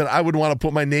 that I would want to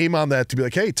put my name on that to be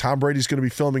like, hey, Tom Brady's going to be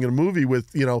filming a movie with,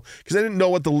 because I didn't know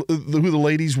what who the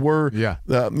ladies were, at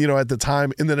the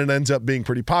time. And then it ends up being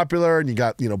pretty popular, and you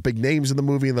got, big names in the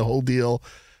movie and the whole deal.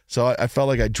 So I felt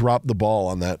like I dropped the ball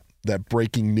on that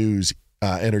breaking news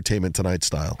Entertainment Tonight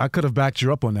style. I could have backed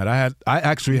you up on that. I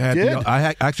actually had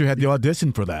the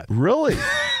audition for that. Really?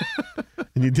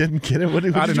 And you didn't get it? What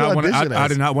did you audition as? I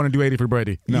did not want to do 80 for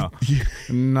Brady. No,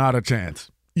 not a chance.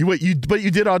 But you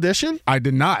did audition? I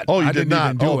did not. Oh, I did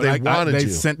not. Even do they it. wanted They you.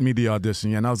 sent me the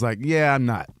audition, and I was like, yeah, I'm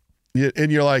not.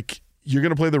 And you're like, you're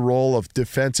going to play the role of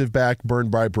defensive back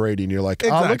burned by Brady. And you're like,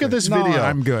 exactly. Oh, look at this video.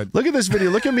 I'm good. Look at this video.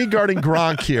 Look at me guarding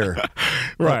Gronk here.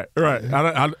 Right.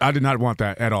 I did not want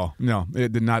that at all. No,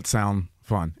 it did not sound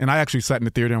fun. And I actually sat in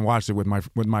the theater and watched it with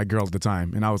my girl at the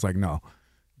time, and I was like, no,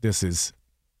 this is.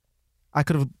 I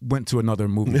could have went to another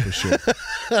movie for sure.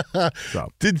 So.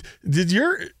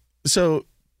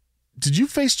 Did you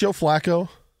face Joe Flacco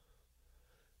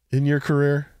in your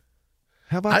career?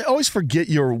 Have I always forget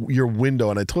your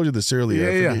window, and I told you this earlier.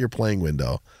 I forget your playing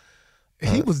window.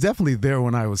 He was definitely there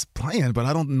when I was playing, but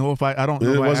I don't know if I don't know.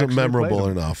 It if wasn't I memorable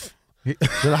enough.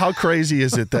 How crazy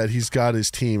is it that he's got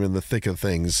his team in the thick of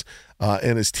things,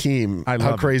 and his team?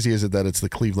 How crazy is it that it's the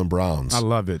Cleveland Browns? I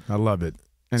love it, and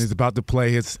he's about to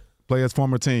play his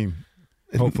former team.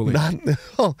 Hopefully,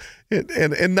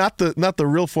 and not the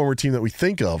real former team that we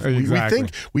think of. Exactly.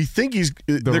 We think he's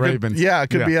the Ravens. It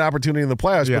could be an opportunity in the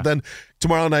playoffs. Yeah. But then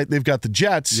tomorrow night they've got the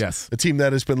Jets. Yes, a team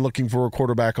that has been looking for a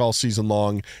quarterback all season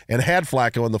long and had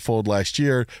Flacco in the fold last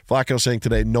year. Flacco saying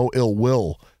today no ill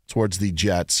will towards the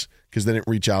Jets because they didn't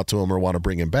reach out to him or want to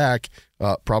bring him back.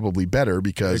 Probably better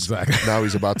because now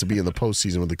he's about to be in the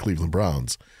postseason with the Cleveland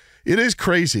Browns. It is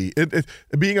crazy.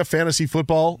 Being a fantasy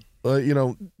football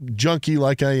junkie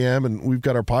like I am, and we've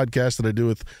got our podcast that I do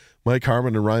with Mike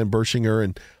Harmon and Ryan Bershinger,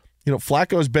 and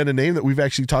Flacco has been a name that we've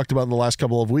actually talked about in the last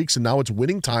couple of weeks, and now it's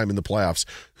winning time in the playoffs.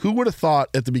 Who would have thought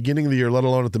at the beginning of the year, let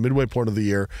alone at the midway point of the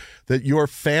year, that your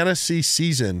fantasy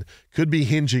season could be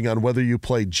hinging on whether you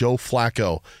play Joe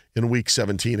Flacco in Week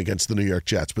 17 against the New York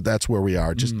Jets? But that's where we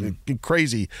are. Just a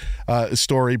crazy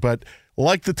story, but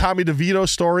like the Tommy DeVito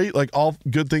story, like all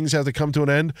good things have to come to an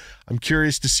end. I'm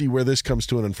curious to see where this comes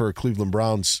to an end for a Cleveland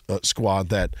Browns squad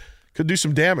that could do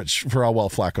some damage for how well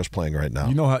Flacco's playing right now.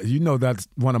 That's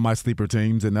one of my sleeper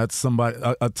teams, and that's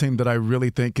a team that I really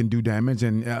think can do damage,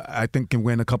 and I think can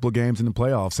win a couple of games in the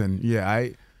playoffs. And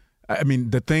I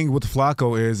mean the thing with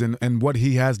Flacco is, and what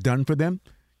he has done for them,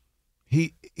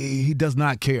 he does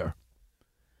not care.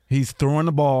 He's throwing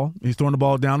the ball. He's throwing the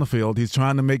ball down the field. He's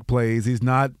trying to make plays. He's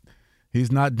not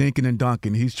dinking and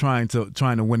dunking. He's trying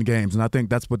to win games, and I think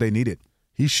that's what they needed.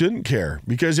 He shouldn't care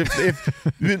because if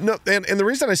no, and the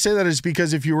reason I say that is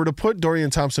because if you were to put Dorian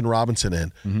Thompson-Robinson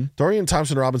in, Dorian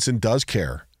Thompson-Robinson does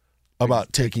care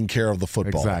about taking care of the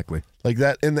football. Exactly. Like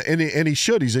that, and he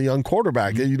should. He's a young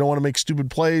quarterback. You don't want to make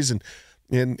stupid plays, and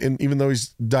even though he's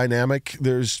dynamic,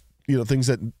 there's things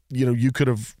that you could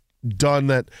have done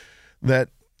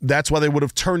that's why they would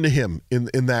have turned to him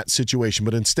in that situation.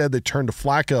 But instead they turned to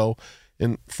Flacco.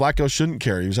 And Flacco shouldn't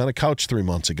care. He was on a couch 3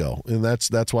 months ago, and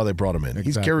that's why they brought him in.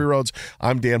 Exactly. He's Kerry Rhodes.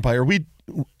 I'm Dan Beyer.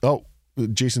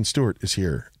 Jason Stewart is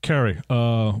here. Kerry,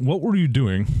 what were you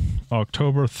doing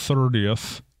October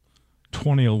 30th,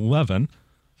 2011?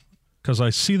 Because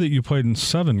I see that you played in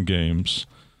 7 games.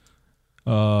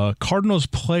 Cardinals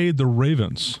played the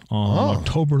Ravens on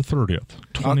October 30th,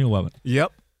 2011.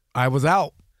 Yep. I was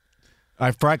out. I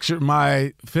fractured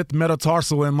my 5th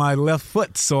metatarsal in my left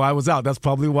foot, so I was out. That's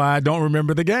probably why I don't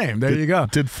remember the game. There you go.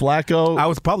 Did Flacco? I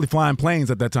was probably flying planes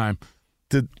at that time.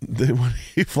 Were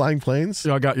you flying planes?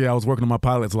 I was working on my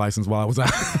pilot's license while I was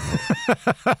out.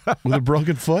 With a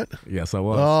broken foot? Yes, I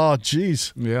was. Oh,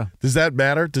 geez. Yeah. Does that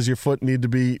matter? Does your foot need to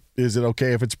be? Is it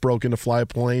okay if it's broken to fly a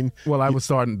plane? Well, I was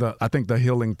starting the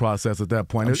healing process at that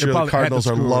point. I'm sure the Cardinals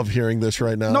love hearing this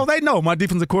right now. No, they know. My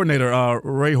defensive coordinator,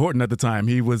 Ray Horton, at the time,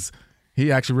 he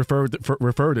actually referred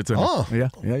it to me. Oh.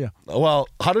 Yeah. Well,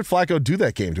 how did Flacco do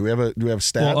that game? Do we have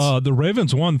stats? Well, the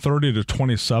Ravens won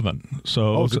 30-27,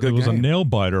 so it was a nail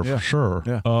biter for sure.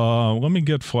 Yeah. Let me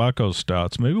get Flacco's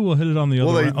stats. Maybe we'll hit it on the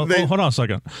other end. Hold on a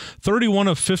second. 31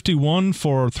 of 51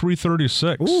 for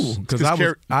 336. Ooh, because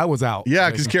I was out.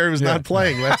 Yeah, because Kerry was not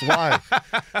playing. That's why.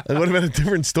 It would have been a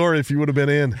different story if he would have been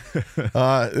in.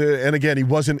 And again, he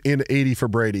wasn't in 80 for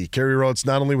Brady. Kerry Rhodes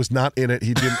not only was not in it,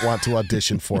 he didn't want to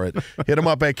audition for it. Hit him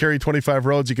up at Kerry25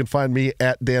 Rhodes. You can find me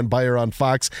at Dan Beyer on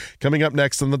Fox. Coming up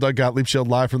next on the Doug Gottlieb Show,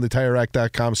 live from the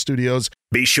TireRack.com studios.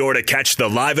 Be sure to catch the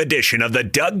live edition of the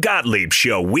Doug Gottlieb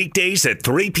Show weekdays at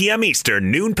 3 p.m.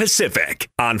 Eastern, noon Pacific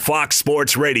on Fox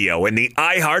Sports Radio and the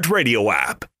iHeartRadio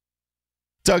app.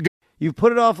 Doug, you've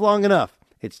put it off long enough.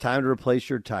 It's time to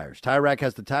replace your tires. Tire Rack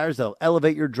has the tires that'll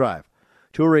elevate your drive.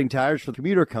 Touring tires for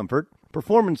commuter comfort,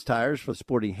 performance tires for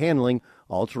sporty handling,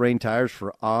 all-terrain tires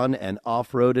for on- and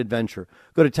off-road adventure.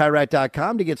 Go to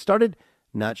TireRack.com to get started.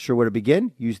 Not sure where to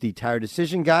begin? Use the Tire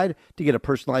Decision Guide to get a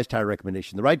personalized tire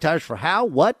recommendation. The right tires for how,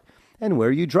 what, and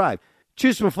where you drive.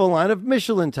 Choose from a full line of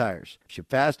Michelin tires. Ship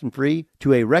fast and free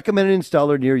to a recommended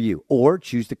installer near you. Or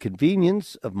choose the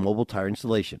convenience of mobile tire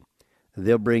installation.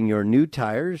 They'll bring your new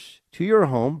tires to your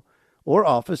home or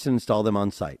office and install them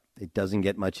on site. It doesn't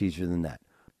get much easier than that.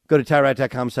 Go to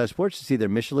TireRack.com/sports to see their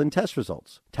Michelin test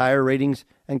results, tire ratings,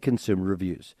 and consumer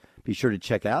reviews. Be sure to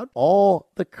check out all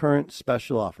the current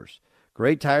special offers.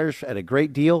 Great tires at a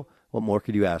great deal. What more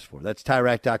could you ask for? That's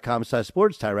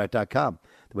TireRack.com/sports, TireRack.com,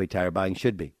 the way tire buying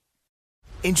should be.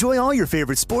 Enjoy all your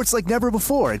favorite sports like never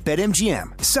before at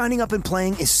BetMGM. Signing up and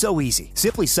playing is so easy.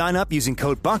 Simply sign up using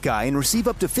code Buckeye and receive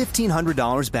up to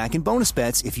 $1,500 back in bonus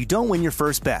bets if you don't win your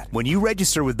first bet. When you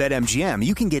register with BetMGM,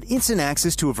 you can get instant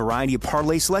access to a variety of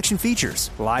parlay selection features,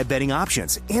 live betting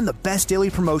options, and the best daily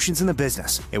promotions in the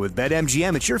business. And with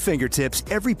BetMGM at your fingertips,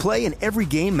 every play and every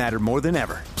game matter more than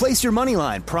ever. Place your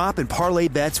moneyline, prop, and parlay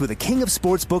bets with the king of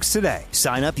sportsbooks today.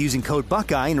 Sign up using code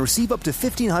Buckeye and receive up to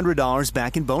 $1,500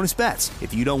 back in bonus bets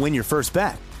if you don't win your first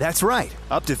bet. That's right,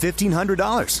 up to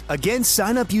 $1,500. Again,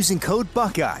 sign up using code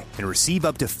Buckeye and receive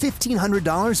up to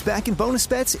 $1,500 back in bonus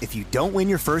bets if you don't win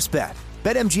your first bet.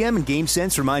 BetMGM and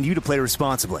GameSense remind you to play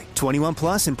responsibly. 21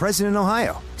 plus and present in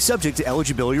Ohio. Subject to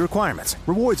eligibility requirements.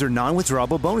 Rewards are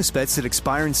non-withdrawable bonus bets that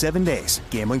expire in 7 days.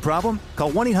 Gambling problem?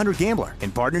 Call 1-800-GAMBLER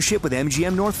in partnership with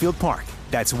MGM Northfield Park.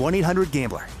 That's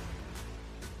 1-800-GAMBLER.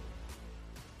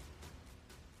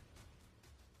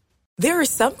 There are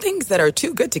some things that are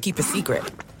too good to keep a secret.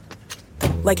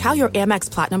 Like how your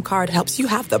Amex Platinum card helps you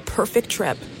have the perfect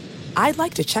trip. I'd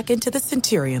like to check into the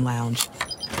Centurion Lounge.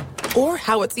 Or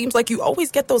how it seems like you always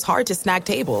get those hard-to-snag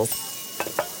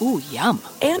tables. Ooh, yum.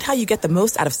 And how you get the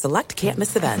most out of select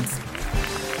can't-miss events.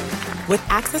 With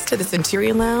access to the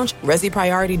Centurion Lounge, Resi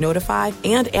Priority Notify,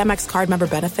 and Amex card member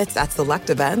benefits at select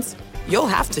events, you'll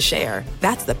have to share.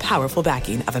 That's the powerful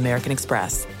backing of American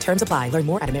Express. Terms apply. Learn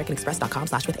more at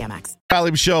americanexpress.com/withAmex.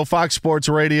 Gottlieb Show, Fox Sports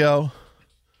Radio.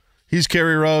 He's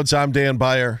Kerry Rhodes. I'm Dan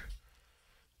Beyer.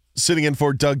 Sitting in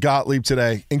for Doug Gottlieb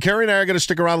today. And Kerry and I are going to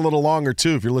stick around a little longer,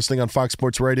 too. If you're listening on Fox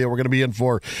Sports Radio, we're going to be in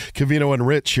for Covino and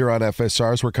Rich here on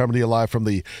FSRs. We're coming to you live from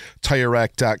the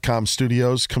TireRack.com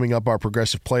studios. Coming up, our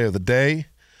Progressive Play of the Day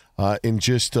in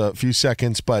just a few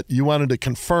seconds. But you wanted to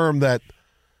confirm that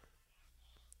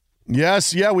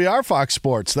yes, we are Fox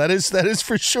Sports. That is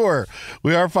for sure.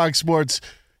 We are Fox Sports.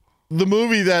 The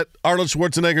movie that Arnold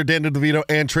Schwarzenegger, Dan DeVito,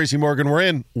 and Tracy Morgan were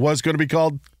in was going to be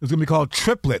called? It was going to be called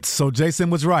Triplets. So Jason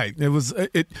was right.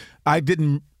 I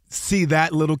didn't see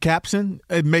that little caption.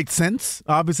 It makes sense.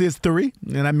 Obviously, it's 3,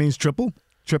 and that means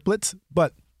triplets.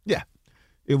 But, yeah,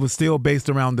 it was still based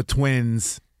around the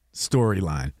twins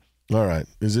storyline. All right.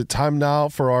 Is it time now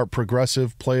for our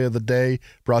Progressive Play of the Day,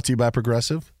 brought to you by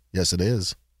Progressive? Yes, it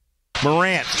is.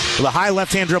 Morant with a high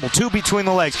left-hand dribble, 2 between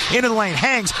the legs, into the lane,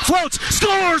 hangs, floats,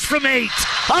 scores from 8.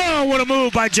 Oh, what a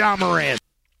move by Ja Morant.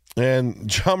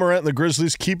 And Ja Morant and the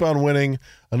Grizzlies keep on winning.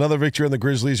 Another victory on the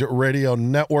Grizzlies Radio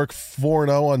Network,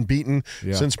 4-0 unbeaten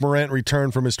since Morant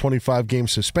returned from his 25-game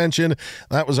suspension.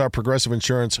 That was our Progressive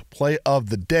Insurance Play of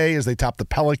the Day as they topped the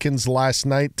Pelicans last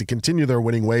night to continue their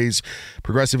winning ways.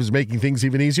 Progressive is making things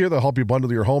even easier. They'll help you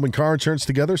bundle your home and car insurance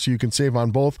together so you can save on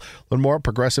both. Learn more at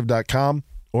Progressive.com.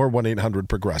 or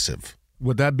 1-800-PROGRESSIVE.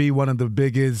 Would that be one of the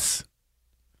biggest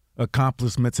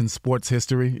accomplishments in sports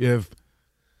history if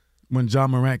when Ja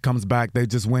Morant comes back, they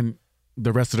just win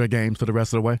the rest of their games for the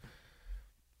rest of the way?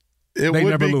 They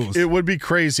never lose. It would be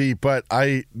crazy, but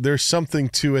there's something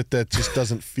to it that just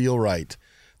doesn't feel right,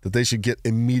 that they should get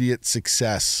immediate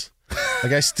success.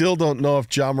 I still don't know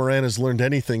if Ja Morant has learned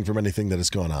anything from anything that has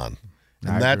gone on.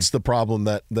 And that's the problem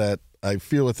that I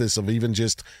feel with this, of even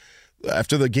just –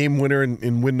 after the game winner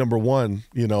in win number 1,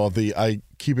 of the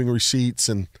keeping receipts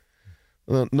and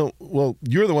no, well,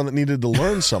 you're the one that needed to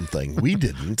learn something. We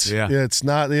didn't. Yeah, it's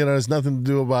not. It has nothing to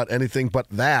do about anything but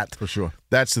that. For sure.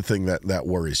 That's the thing that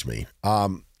worries me.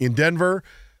 In Denver,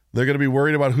 they're going to be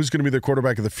worried about who's going to be their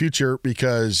quarterback of the future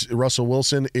because Russell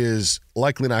Wilson is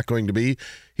likely not going to be.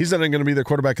 He's not going to be their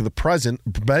quarterback of the present.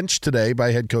 Benched today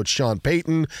by head coach Sean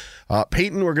Payton.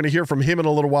 Payton, we're going to hear from him in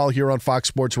a little while here on Fox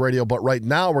Sports Radio, but right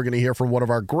now we're going to hear from one of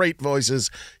our great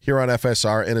voices here on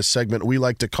FSR in a segment we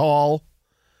like to call...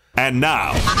 And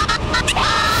now...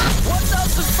 What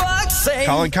does the fox say?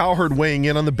 Colin Cowherd weighing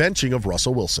in on the benching of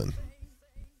Russell Wilson.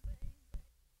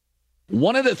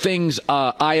 One of the things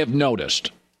I have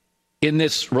noticed in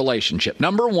this relationship,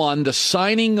 number one, the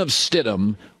signing of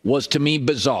Stidham was to me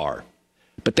bizarre.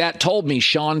 But that told me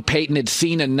Sean Payton had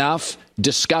seen enough,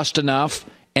 discussed enough,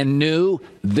 and knew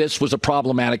this was a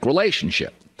problematic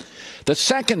relationship. The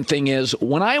second thing is,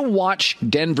 when I watch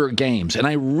Denver games, and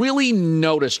I really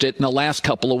noticed it in the last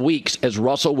couple of weeks as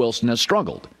Russell Wilson has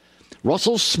struggled.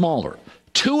 Russell's smaller.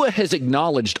 Tua has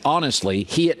acknowledged, honestly,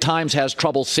 he at times has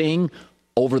trouble seeing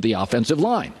over the offensive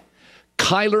line.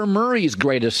 Kyler Murray's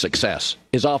greatest success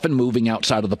is often moving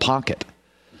outside of the pocket.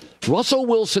 Russell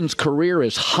Wilson's career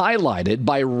is highlighted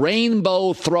by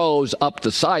rainbow throws up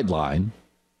the sideline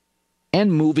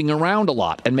and moving around a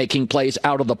lot and making plays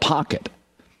out of the pocket.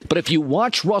 But if you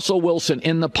watch Russell Wilson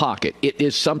in the pocket, it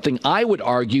is something I would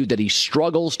argue that he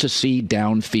struggles to see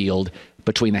downfield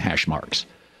between the hash marks.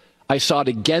 I saw it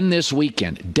again this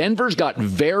weekend. Denver's got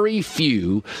very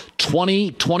few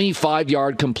 20,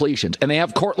 25-yard completions, and they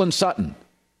have Cortland Sutton,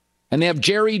 and they have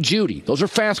Jerry Jeudy. Those are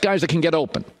fast guys that can get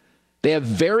open. They have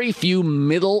very few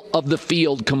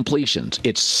middle-of-the-field completions.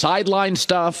 It's sideline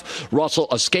stuff, Russell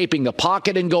escaping the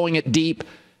pocket and going it deep.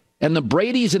 And the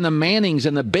Bradys and the Mannings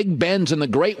and the Big Bens and the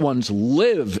great ones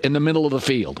live in the middle of the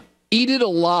field. Eat it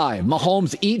alive.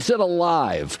 Mahomes eats it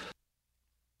alive.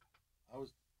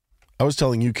 I was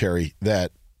telling you, Kerry,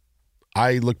 that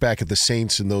I look back at the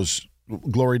Saints in those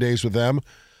glory days with them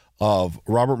of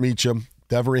Robert Meacham,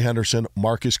 Devery Henderson,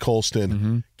 Marcus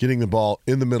Colston getting the ball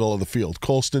in the middle of the field.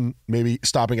 Colston maybe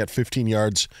stopping at 15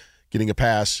 yards, getting a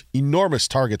pass. Enormous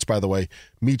targets, by the way.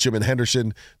 Meacham and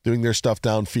Henderson doing their stuff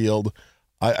downfield.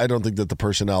 I don't think that the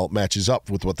personnel matches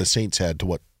up with what the Saints had to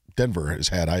what Denver has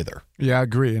had either. Yeah, I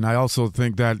agree. And I also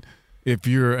think that if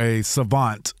you're a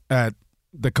savant at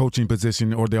the coaching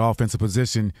position or the offensive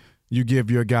position, you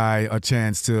give your guy a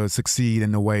chance to succeed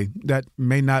in a way that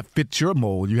may not fit your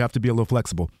mold. You have to be a little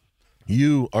flexible.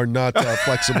 You are not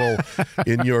flexible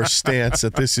in your stance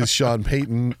that this is Sean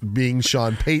Payton being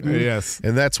Sean Payton. Yes.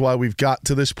 And that's why we've got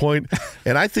to this point.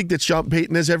 And I think that Sean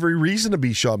Payton has every reason to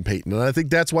be Sean Payton. And I think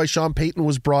that's why Sean Payton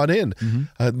was brought in.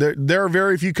 There are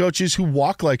very few coaches who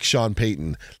walk like Sean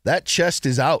Payton. That chest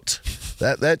is out.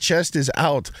 That chest is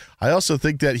out. I also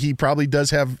think that he probably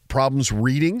does have problems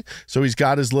reading, so he's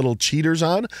got his little cheaters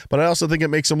on. But I also think it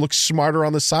makes him look smarter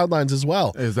on the sidelines as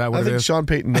well. Is that what I think Sean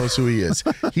Payton knows who he is.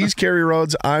 He's Kerry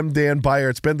Rhodes. I'm Dan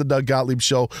Beyer. It's been the Doug Gottlieb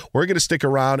Show. We're going to stick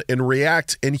around and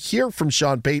react and hear from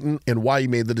Sean Payton and why he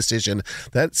made the decision.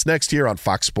 That's next here on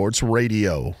Fox Sports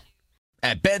Radio.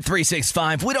 At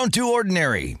Bet365, we don't do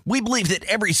ordinary. We believe that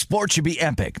every sport should be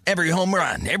epic. Every home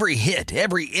run, every hit,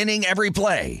 every inning, every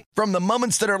play. From the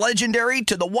moments that are legendary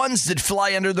to the ones that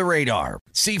fly under the radar.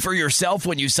 See for yourself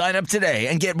when you sign up today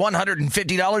and get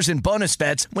 $150 in bonus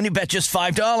bets when you bet just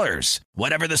 $5.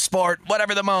 Whatever the sport,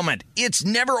 whatever the moment, it's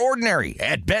never ordinary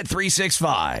at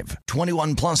Bet365.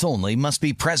 21 plus only. Must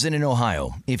be present in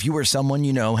Ohio. If you or someone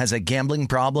you know has a gambling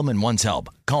problem and wants help,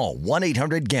 call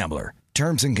 1-800-GAMBLER.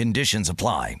 Terms and conditions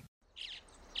apply.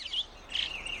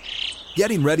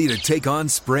 Getting ready to take on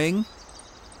spring?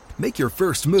 Make your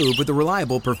first move with the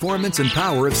reliable performance and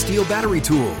power of Steel battery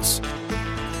tools.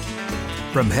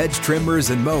 From hedge trimmers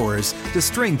and mowers to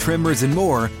string trimmers and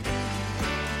more,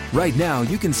 right now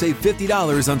you can save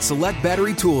 $50 on select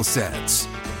battery tool sets.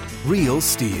 Real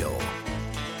Steel.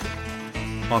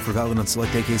 Offer valid on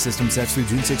select AK system sets through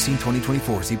June 16,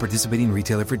 2024. See participating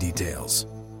retailer for details.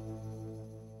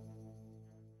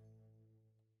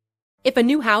 If a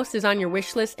new house is on your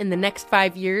wish list in the next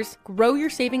 5 years, grow your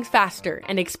savings faster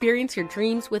and experience your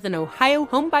dreams with an Ohio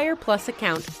Homebuyer Plus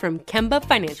account from Kemba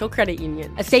Financial Credit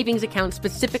Union. A savings account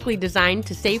specifically designed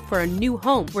to save for a new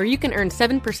home where you can earn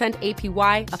 7%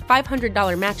 APY, a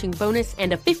 $500 matching bonus,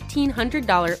 and a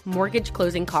 $1,500 mortgage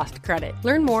closing cost credit.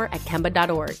 Learn more at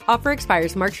Kemba.org. Offer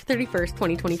expires March 31st,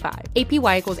 2025.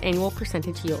 APY equals annual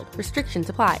percentage yield. Restrictions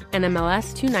apply.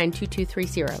 NMLS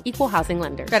 292230. Equal housing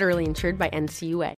lender. Federally insured by NCUA.